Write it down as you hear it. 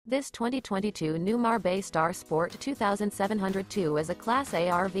This 2022 Newmar Bay Star Sport 2702 is a Class A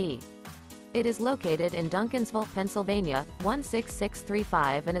RV. It is located in Duncansville, Pennsylvania,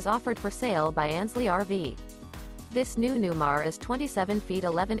 16635 and is offered for sale by Ansley RV. This new Newmar is 27 feet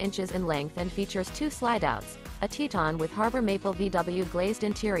 11 inches in length and features 2 slideouts, a Teton with Harbor Maple VW Glazed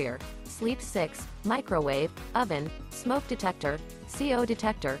interior, Sleep 6, microwave, oven, smoke detector, CO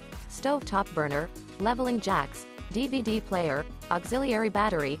detector, stove top burner, leveling jacks, DVD player, auxiliary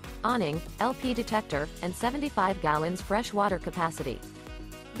battery, awning, LP detector, and 75 gallons fresh water capacity.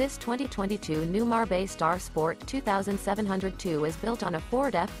 This 2022 Newmar Bay Star Sport 2702 is built on a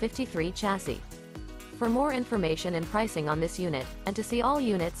Ford F53 chassis. For more information and pricing on this unit, and to see all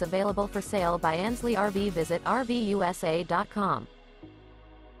units available for sale by Ansley RV, visit RVUSA.com.